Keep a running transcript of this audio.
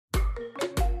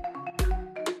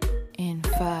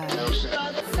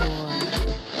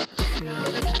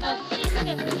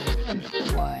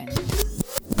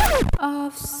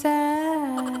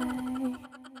offside.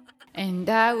 And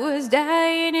I was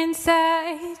dying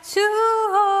inside to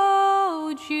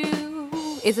hold you.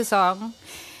 It's a song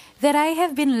that I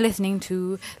have been listening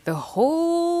to the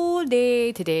whole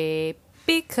day today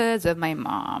because of my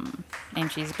mom.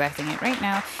 And she's blasting it right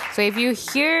now. So if you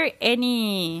hear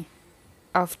any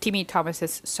of Timmy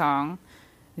Thomas's song,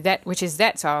 which is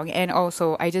that song, and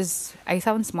also I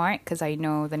sound smart because I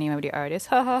know the name of the artist.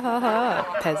 Ha ha ha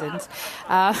ha, peasants.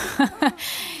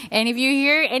 And if you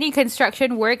hear any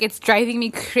construction work, it's driving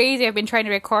me crazy. I've been trying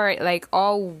to record like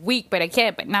all week, but I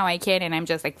can't. But now I can, and I'm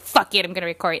just like, fuck it, I'm gonna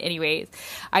record anyways.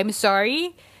 I'm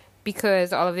sorry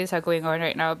because all of this are going on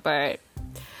right now, but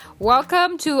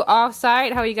welcome to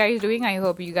Offside. How are you guys doing? I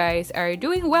hope you guys are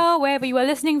doing well wherever you are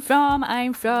listening from.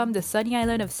 I'm from the sunny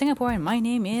island of Singapore, and my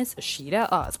name is Sheila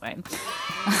Osman.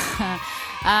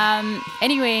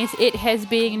 Anyways, it has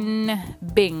been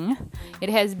Bing. It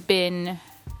has been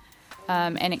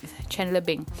Chandler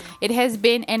Bing. It has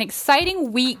been an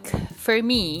exciting week for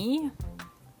me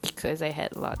because I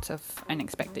had lots of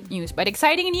unexpected news. But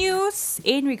exciting news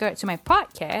in regards to my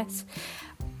podcast.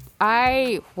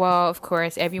 Of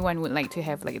course, everyone would like to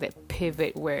have like that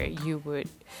pivot where you would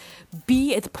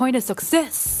be at the point of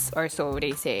success, or so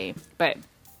they say. But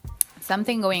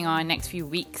something going on next few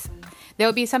weeks. There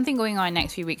will be something going on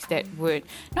next few weeks that would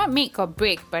not make or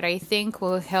break, but I think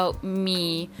will help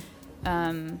me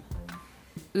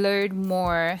learn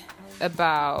more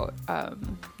about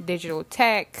digital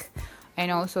tech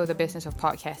and also the business of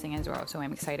podcasting as well. So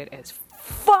I'm excited as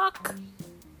fuck.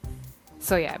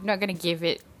 So yeah, I'm not gonna give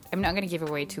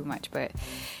away too much, but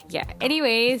yeah.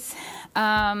 Anyways,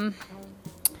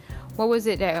 what was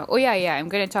it? I'm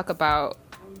gonna talk about,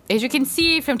 as you can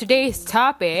see from today's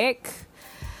topic,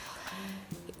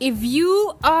 if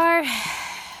you are,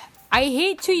 I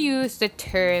hate to use the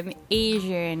term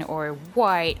Asian or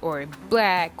white or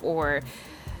black, or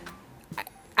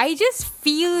I just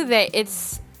feel that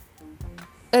it's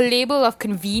a label of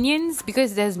convenience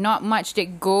because there's not much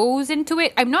that goes into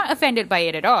it. I'm not offended by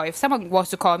it at all. If someone wants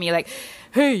to call me like,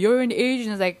 hey, you're an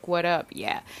Asian, it's like, what up?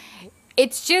 Yeah.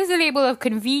 It's just a label of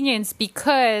convenience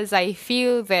because I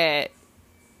feel that,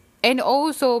 and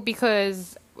also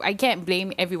because I can't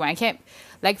blame everyone. I can't,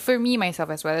 like for me, myself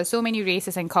as well, there's so many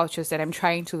races and cultures that I'm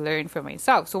trying to learn for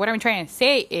myself. So what I'm trying to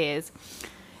say is,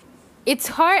 it's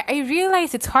hard. I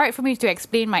realize it's hard for me to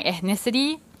explain my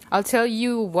ethnicity. I'll tell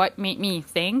you what made me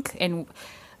think and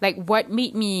like what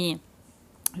made me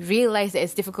realize that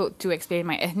it's difficult to explain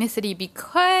my ethnicity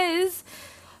because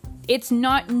it's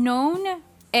not known,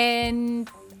 and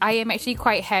I am actually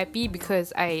quite happy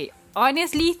because I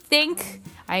honestly think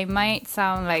I might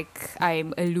sound like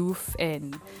I'm aloof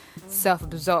and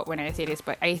self-absorbed when I say this,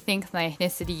 but I think my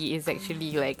ethnicity is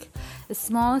actually like a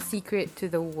small secret to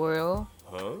the world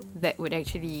that would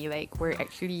actually we're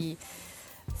actually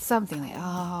something like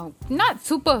not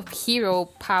superhero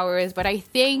powers, but I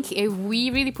think if we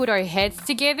really put our heads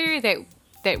together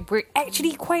that we're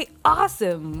actually quite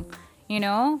awesome, you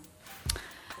know.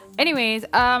 Anyways,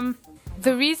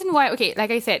 the reason why, okay, like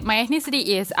I said, my ethnicity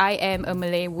is I am a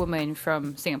Malay woman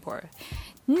from Singapore.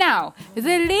 Now, the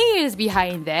layers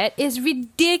behind that is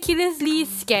ridiculously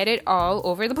scattered all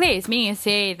over the place, meaning to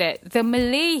say that the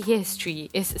Malay history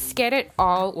is scattered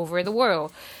all over the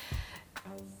world.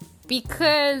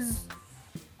 Because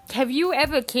have you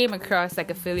ever came across like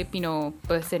a Filipino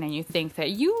person and you think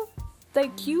that you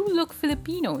look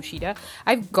Filipino, Shida?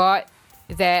 I've got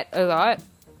that a lot.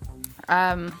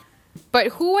 But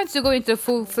who wants to go into a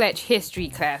full-fledged history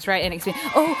class, right? And explain,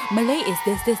 Malay is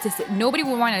this. Nobody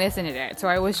would want to listen to that. So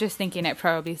I was just thinking that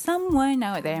probably someone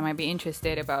out there might be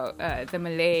interested about the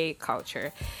Malay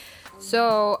culture.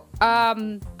 So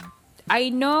I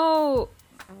know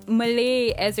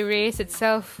Malay as a race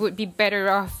itself would be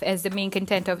better off as the main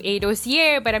content of a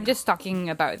dossier, but I'm just talking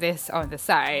about this on the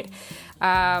side.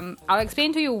 I'll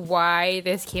explain to you why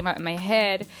this came out in my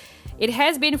head. It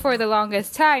has been for the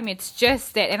longest time. It's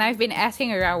just that, and I've been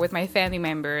asking around with my family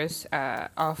members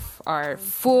of our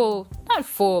not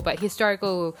full, but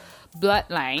historical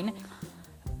bloodline.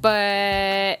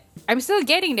 But I'm still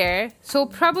getting there. So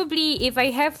probably if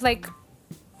I have like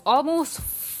almost a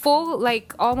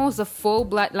full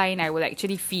bloodline, I will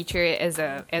actually feature it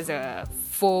as a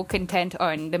full content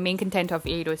on the main content of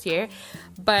A dossier.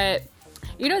 But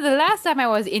you know, the last time I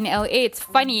was in LA, it's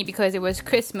funny because it was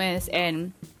Christmas,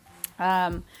 and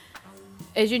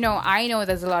as you know, I know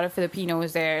there's a lot of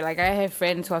Filipinos there. Like, I have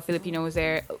friends who are Filipinos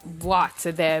there, lots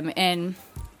of them. And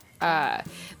there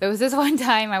was this one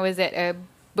time I was at a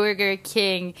Burger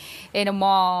King in a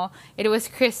mall. It was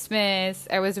Christmas.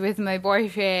 I was with my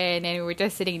boyfriend and we were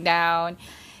just sitting down.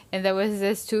 And there was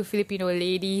this two Filipino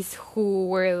ladies who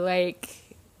were like,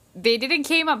 they didn't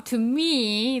came up to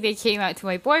me, they came out to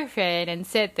my boyfriend and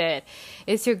said that,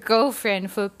 "Is your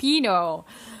girlfriend Filipino?"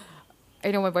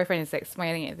 I know my boyfriend is like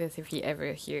smiling at this if he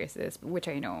ever hears this, which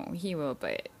I know he will,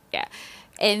 but yeah.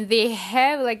 And they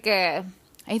have like a,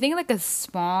 I think like a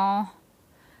small,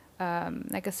 I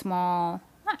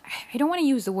don't want to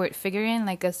use the word figurine,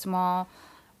 like a small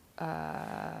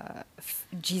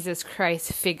Jesus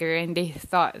Christ figure, and they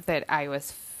thought that I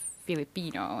was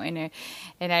Filipino, and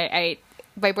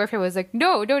my boyfriend was like,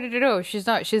 no, no, no, no, no, she's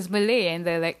not, she's Malay, and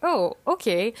they're like, oh,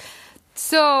 okay,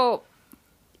 so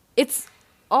it's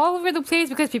all over the place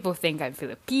because people think I'm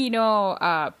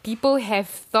Filipino. People have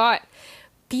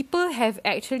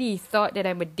actually thought that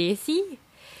I'm a Desi.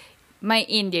 My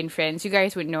Indian friends, you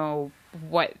guys would know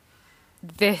what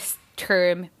this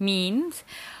term means.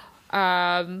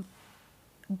 But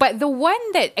the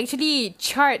one that actually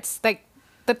charts, like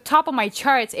the top of my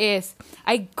charts, is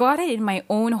I got it in my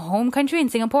own home country in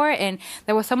Singapore, and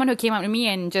there was someone who came up to me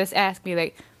and just asked me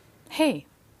like, "Hey,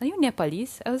 are you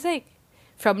Nepalese?" I was like,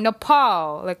 "From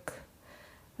Nepal." Like,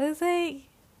 I was like,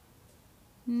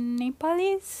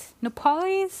 Nepalese?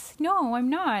 No, I'm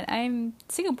not. I'm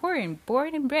Singaporean,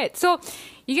 born and bred. So,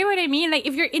 you get what I mean? Like,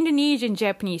 if you're Indonesian,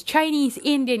 Japanese, Chinese,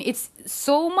 Indian, it's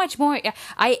so much more.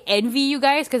 I envy you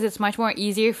guys because it's much more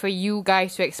easier for you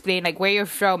guys to explain, like, where you're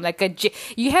from. Like,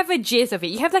 you have a gist of it.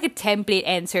 You have, like, a template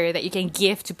answer that you can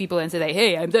give to people and say, like,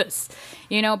 hey, I'm this.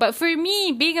 You know? But for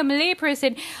me, being a Malay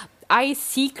person, I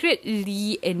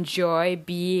secretly enjoy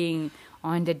being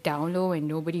on the down low and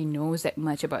nobody knows that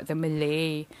much about the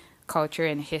Malay culture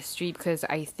and history, because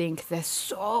I think there's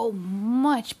so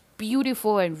much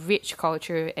beautiful and rich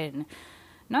culture, and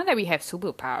not that we have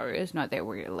superpowers, not that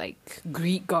we're like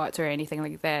Greek gods or anything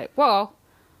like that. Well,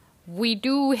 we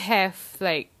do have,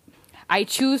 like, I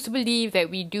choose to believe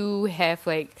that we do have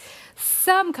like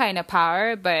some kind of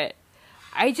power, but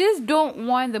I just don't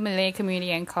want the Malay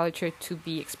community and culture to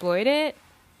be exploited,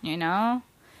 you know?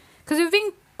 Because we've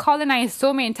been colonized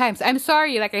so many times. I'm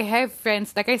sorry, like, I have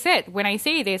friends, like I said, when I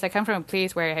say this, I come from a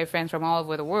place where I have friends from all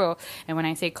over the world, and when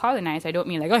I say colonized, I don't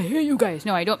mean like, I hear you guys.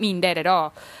 No, I don't mean that at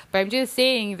all. But I'm just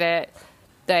saying that,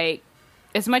 like,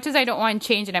 as much as I don't want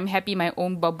change and I'm happy my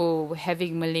own bubble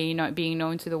having Malay not being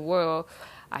known to the world,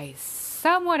 I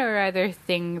somewhat or other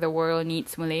think the world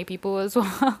needs Malay people as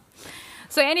well.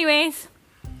 So anyways,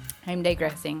 I'm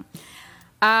digressing.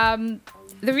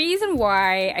 The reason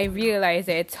why I realized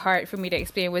that it's hard for me to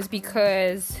explain was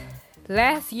because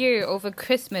last year over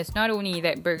Christmas, not only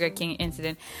that Burger King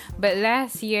incident, but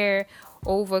last year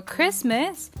over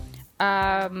Christmas,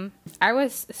 I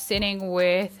was sitting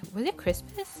with, was it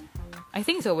Christmas? I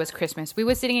think so, it was Christmas. We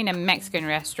were sitting in a Mexican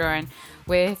restaurant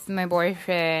with my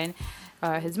boyfriend,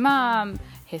 his mom,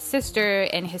 his sister,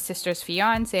 and his sister's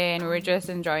fiance, and we were just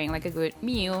enjoying like a good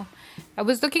meal. I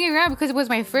was looking around because it was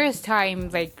my first time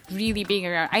like really being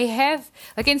around. I have,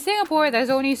 like, in Singapore, there's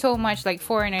only so much like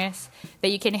foreigners that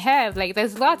you can have. Like,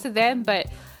 there's lots of them, but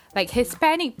like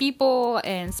Hispanic people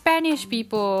and Spanish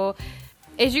people,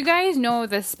 as you guys know,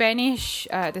 the Spaniards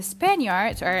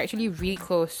are actually really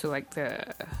close to like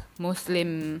the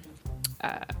Muslim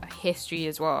history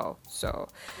as well. So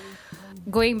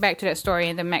going back to that story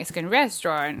in the Mexican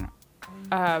restaurant,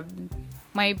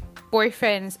 my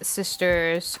boyfriend's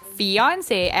sister's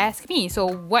fiance asked me, so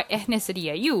what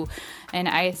ethnicity are you? And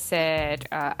I said,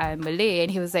 I'm Malay.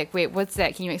 And he was like, wait, what's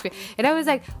that? Can you explain? And I was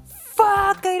like,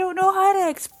 fuck, I don't know how to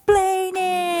explain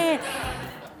it.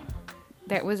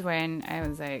 That was when I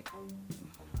was like,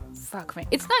 fuck, man.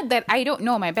 It's not that I don't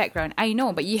know my background. I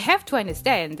know, but you have to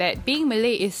understand that being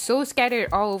Malay is so scattered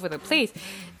all over the place.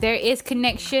 There is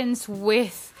connections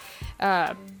with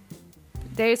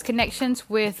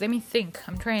let me think.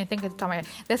 I'm trying to think at the top of my head.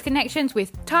 There's connections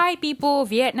with Thai people,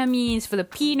 Vietnamese,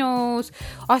 Filipinos,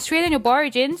 Australian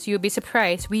Aborigines. You'll be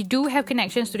surprised. We do have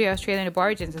connections to the Australian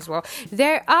Aborigines as well.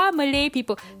 There are Malay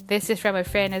people. This is from a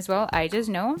friend as well. I just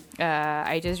know.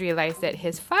 I just realized that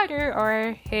his father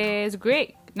or his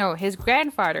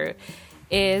grandfather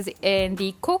is in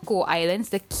the Coco Islands,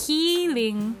 the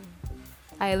Keeling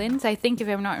Islands, I think, if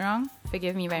I'm not wrong.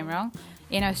 Forgive me if I'm wrong.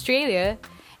 In Australia.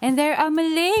 And there are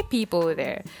Malay people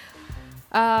there.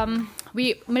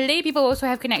 Malay people also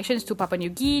have connections to Papua New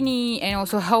Guinea and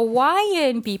also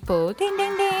Hawaiian people. Ding,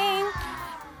 ding, ding.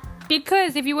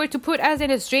 Because if you were to put us in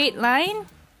a straight line,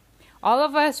 all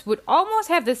of us would almost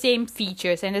have the same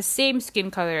features and the same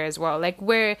skin color as well. Like,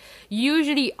 we're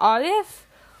usually olive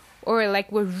or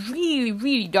like we're really,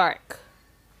 really dark.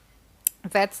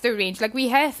 That's the range. Like, we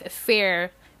have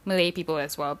fair Malay people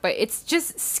as well, but it's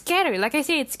just scattered. Like I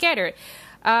say, it's scattered.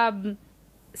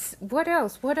 What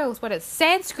else? What else? What else?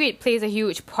 Sanskrit plays a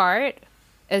huge part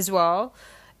as well.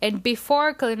 And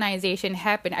before colonization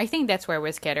happened, I think that's where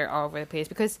we're scattered all over the place,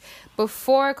 because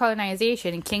before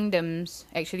colonization, kingdoms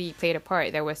actually played a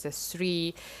part. There was the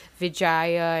Sri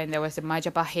Vijaya and there was the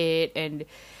Majapahit, and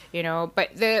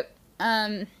but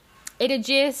it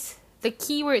just the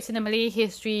keywords in the Malay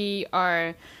history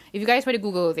are. If you guys want to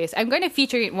Google this, I'm going to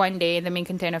feature it one day in the main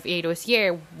content of Eido's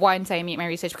Year once I make my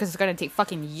research, because it's going to take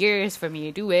fucking years for me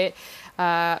to do it.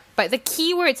 But the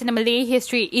keywords in the Malay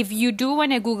history, if you do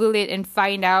want to Google it and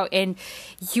find out and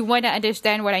you want to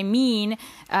understand what I mean,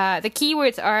 the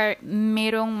keywords are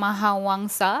Merong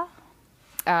Mahawangsa.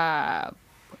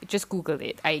 Just Google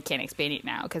it. I can't explain it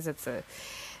now because it's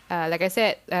like I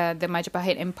said, the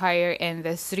Majapahit Empire and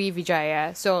the Sri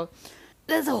Vijaya. So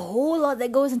there's a whole lot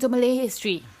that goes into Malay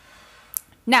history.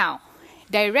 Now,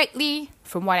 directly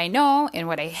from what I know and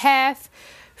what I have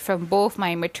from both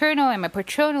my maternal and my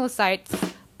paternal side,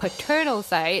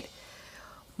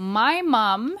 my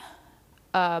mom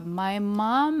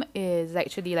is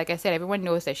actually, like I said, everyone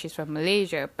knows that she's from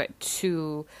Malaysia, but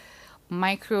to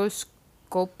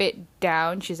microscope it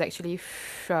down, she's actually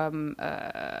from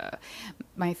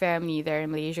my family there in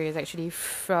Malaysia is actually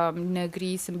from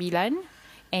Negeri Sembilan,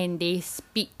 and they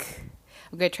speak.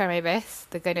 I'm gonna try my best.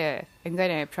 I'm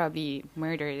gonna probably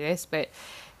murder this, but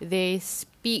they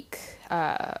speak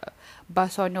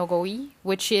Bahasa Nogoi,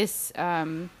 which is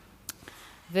the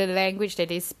language that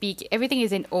they speak. Everything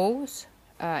is in O's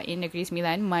in Negeri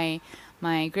Sembilan.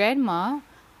 My grandma,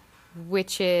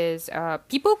 which is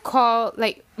people call,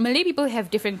 like, Malay people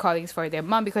have different callings for their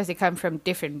mom because they come from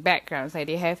different backgrounds. Like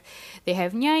they have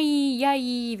Nyai,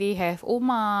 Yai, they have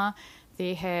Oma,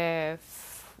 they have,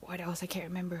 what else? I can't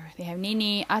remember. They have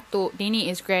Nini, Atuk. Nini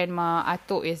is grandma,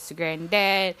 Atuk is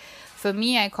granddad. For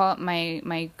me, I call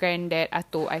my granddad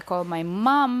Atuk. I call my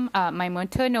mom, my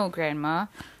maternal grandma,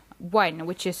 Wan,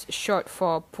 which is short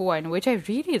for Puan, which I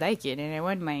really like it, and I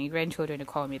want my grandchildren to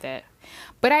call me that.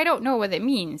 But I don't know what that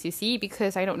means, you see,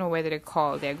 because I don't know whether to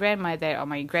call their grandma that or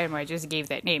my grandma just gave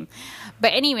that name.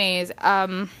 But anyways,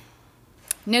 Negeri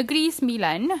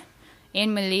Sembilan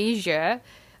in Malaysia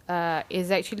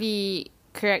is actually,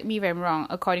 correct me if I'm wrong,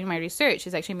 according to my research,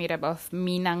 is actually made up of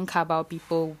Minangkabau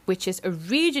people, which is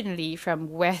originally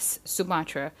from West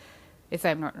Sumatra, if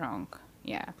I'm not wrong.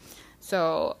 Yeah.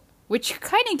 So, which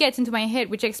kind of gets into my head,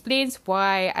 which explains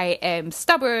why I am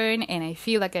stubborn and I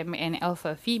feel like I'm an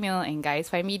alpha female and guys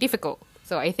find me difficult.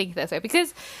 So I think that's why.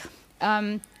 Because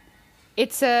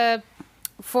it's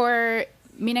for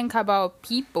Minangkabau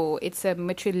people, it's a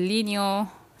matrilineal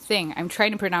thing. I'm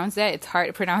trying to pronounce that. It's hard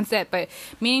to pronounce that. But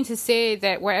meaning to say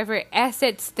that whatever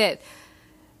assets that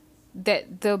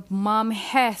the mom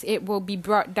has, it will be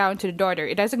brought down to the daughter.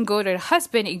 It doesn't go to the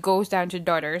husband, it goes down to the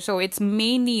daughter. So it's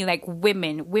mainly like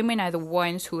women are the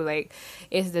ones who like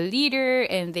is the leader,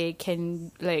 and they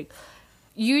can like,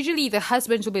 usually the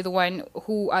husbands will be the one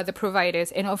who are the providers,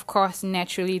 and of course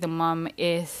naturally the mom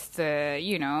is the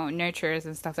nurturers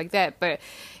and stuff like that. But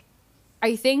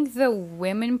I think the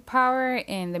women power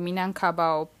in the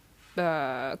Minangkabau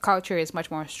culture is much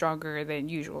more stronger than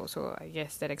usual. So I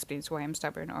guess that explains why I'm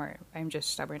stubborn, or I'm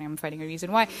just stubborn. I'm finding a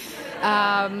reason why.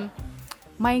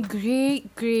 My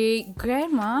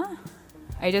great-great-grandma,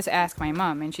 I just asked my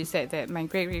mom, and she said that my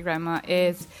great-great-grandma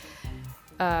is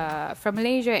from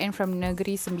Malaysia and from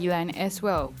Negeri Sembilan as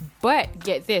well. But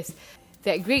get this,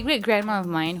 that great-great-grandma of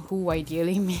mine, who I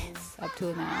dearly miss up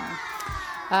till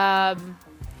now,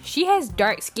 she has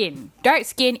dark skin.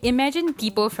 Imagine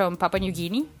people from Papua New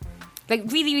Guinea. Like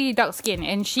really, really dark skin.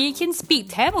 And she can speak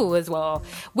Tamil as well.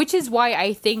 Which is why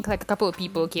I think like a couple of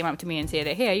people came up to me and said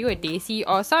that, hey, are you a Desi?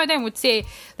 Or some of them would say,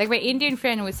 like my Indian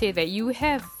friend would say that you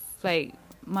have like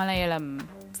Malayalam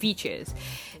features.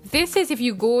 This is if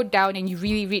you go down and you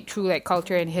really read through like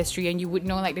culture and history, and you would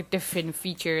know like the different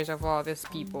features of all these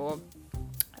people.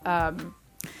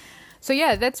 So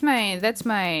yeah, that's my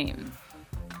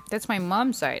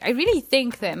mom's side. I really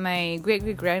think that my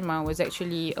great-great-grandma was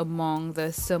actually among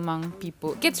the Semang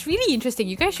people. It gets really interesting.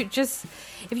 You guys should just,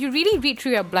 if you really read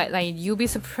through your bloodline, you'll be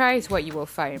surprised what you will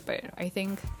find. But I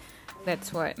think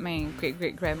that's what my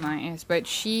great-great-grandma is. But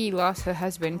she lost her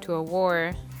husband to a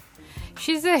war.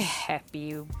 She's a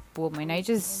happy woman. I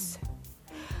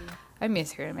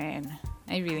miss her, man.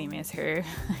 I really miss her.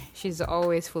 She's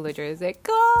always full of joy. It's like,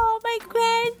 oh, my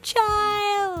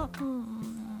grandchild!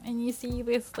 And you see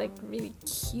this like really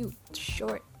cute,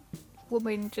 short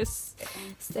woman just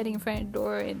standing in front of the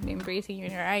door and embracing you,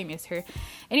 and I miss her.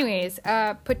 Anyways,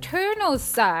 paternal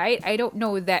side, I don't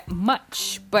know that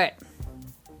much, but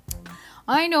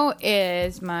all I know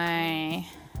is my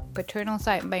paternal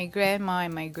side, my grandma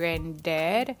and my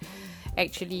granddad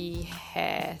actually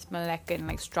has Malaccan,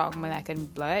 like strong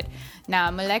Malaccan blood. Now,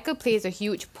 Malacca plays a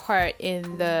huge part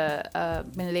in the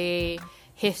Malay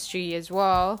history as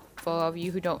well. For all of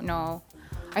you who don't know,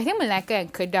 I think Malacca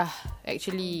and Kedah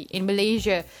actually in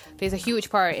Malaysia plays a huge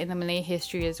part in the Malay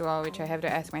history as well, which I have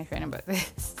to ask my friend about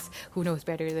this. Who knows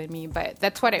better than me? But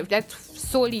that's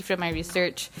solely from my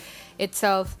research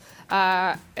itself.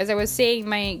 As I was saying,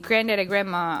 my granddad and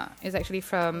grandma is actually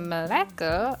from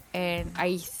Malacca, and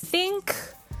I think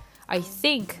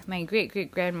my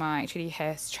great grandma actually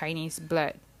has Chinese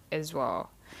blood as well,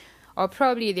 or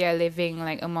probably they are living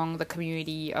like among the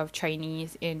community of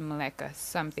Chinese in Malacca,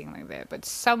 something like that. But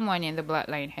someone in the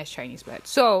bloodline has Chinese blood.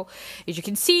 So as you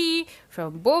can see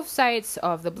from both sides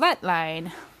of the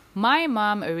bloodline, my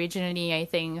mom originally, I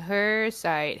think her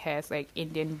side has like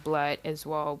Indian blood as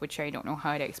well, which I don't know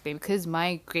how to explain because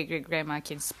my great grandma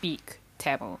can speak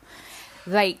Tamil,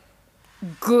 like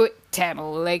good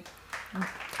Tamil. Like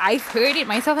I've heard it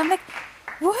myself. I'm like,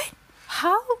 what?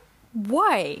 How?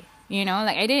 Why? You know,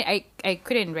 like I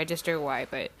couldn't register why,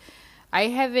 but I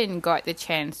haven't got the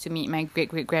chance to meet my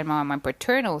great grandma on my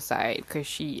paternal side because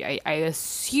I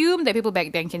assume that people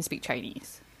back then can speak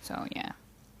Chinese. So yeah.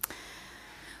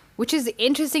 Which is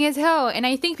interesting as hell. And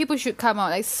I think people should come out.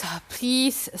 Like,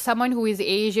 please, someone who is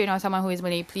Asian or someone who is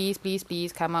Malay, please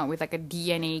come out with like a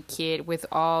DNA kit with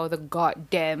all the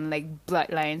goddamn like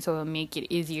bloodlines, so it'll make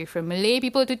it easier for Malay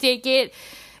people to take it.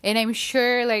 And I'm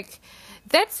sure like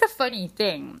that's the funny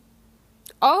thing.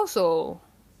 Also,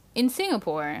 in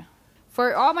Singapore,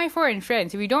 for all my foreign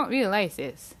friends, if you don't realize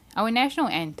this, our national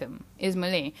anthem is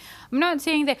Malay. I'm not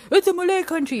saying that it's a Malay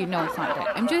country. No, it's not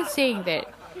that. I'm just saying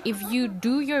that if you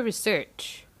do your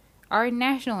research, our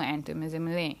national anthem is in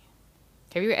Malay.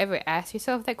 Have you ever asked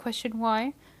yourself that question?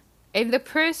 Why? And the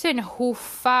person who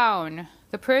found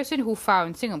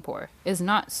Singapore is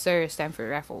not Sir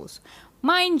Stamford Raffles.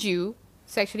 Mind you,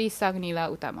 it's actually Sang Nila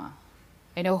Utama.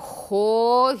 And a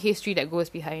whole history that goes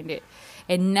behind it.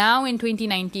 And now in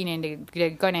 2019, and they're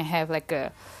gonna have like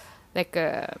a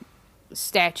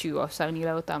statue of Sang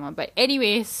Nila Utama. But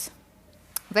anyways,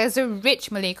 there's a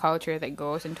rich Malay culture that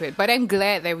goes into it. But I'm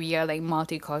glad that we are like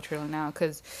multicultural now,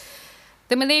 because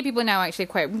the Malay people now are actually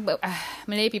quite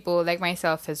Malay people like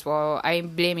myself as well.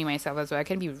 I'm blaming myself as well. I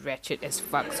can be wretched as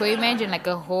fuck. So imagine like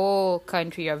a whole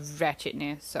country of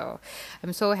wretchedness. So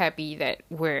I'm so happy that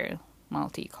we're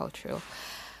multicultural.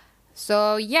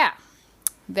 So yeah,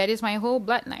 that is my whole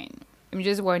bloodline. I'm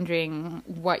just wondering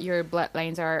what your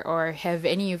bloodlines are, or have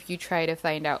any of you tried to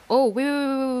find out? Oh,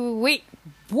 wait,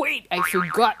 I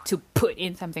forgot to put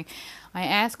in something. I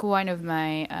asked one of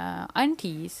my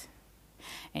aunties,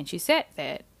 and she said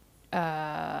that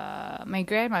my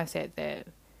grandma said that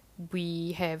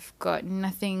we have got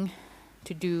nothing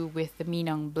to do with the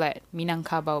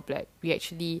Minangkabau blood. We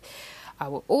actually,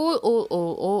 our old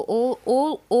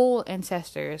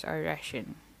ancestors are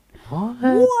Russian.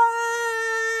 What?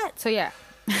 So yeah.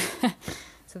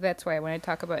 So that's why I want to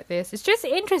talk about this. It's just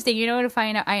interesting, to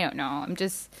find out. I don't know. I'm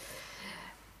just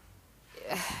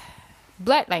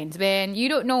bloodlines, man. You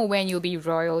don't know when you'll be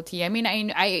royalty. I mean,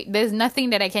 I there's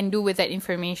nothing that I can do with that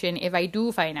information if I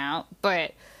do find out,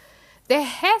 but there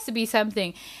has to be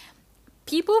something.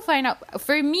 People find out.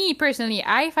 For me personally,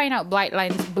 I find out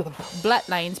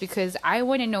bloodlines because I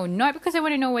want to know, not because I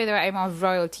want to know whether I'm of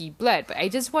royalty blood, but I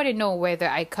just want to know whether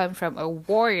I come from a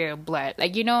warrior blood,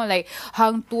 like like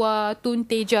Hang Tuah, Tun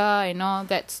Teja, and all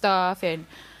that stuff, and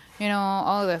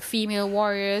all the female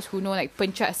warriors who know like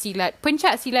Pencak Silat.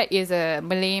 Pencak Silat is a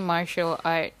Malay martial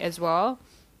art as well.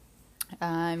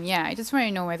 Yeah, I just want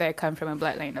to know whether I come from a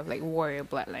bloodline of like warrior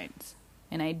bloodlines,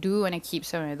 and I do want to keep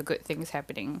some of the good things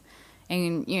happening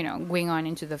and going on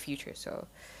into the future. So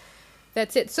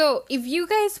that's it. So if you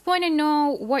guys want to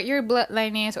know what your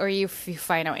bloodline is, or if you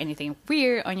find out anything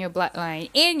weird on your bloodline,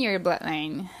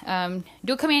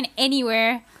 do comment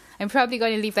anywhere. I'm probably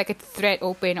going to leave like a thread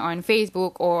open on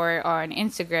Facebook or on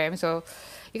Instagram, so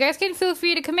you guys can feel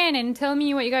free to comment and tell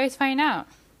me what you guys find out.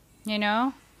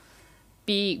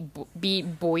 Be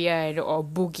Boyan or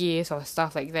Bugis or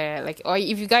stuff like that. Like, or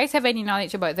if you guys have any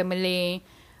knowledge about the Malay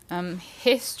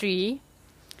history,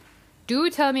 do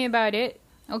tell me about it,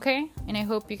 okay? And I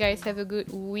hope you guys have a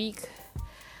good week.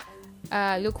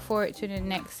 Look forward to the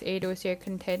next Adosier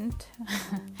content.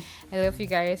 I love you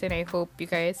guys, and I hope you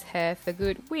guys have a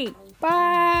good week.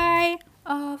 Bye!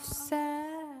 Offset.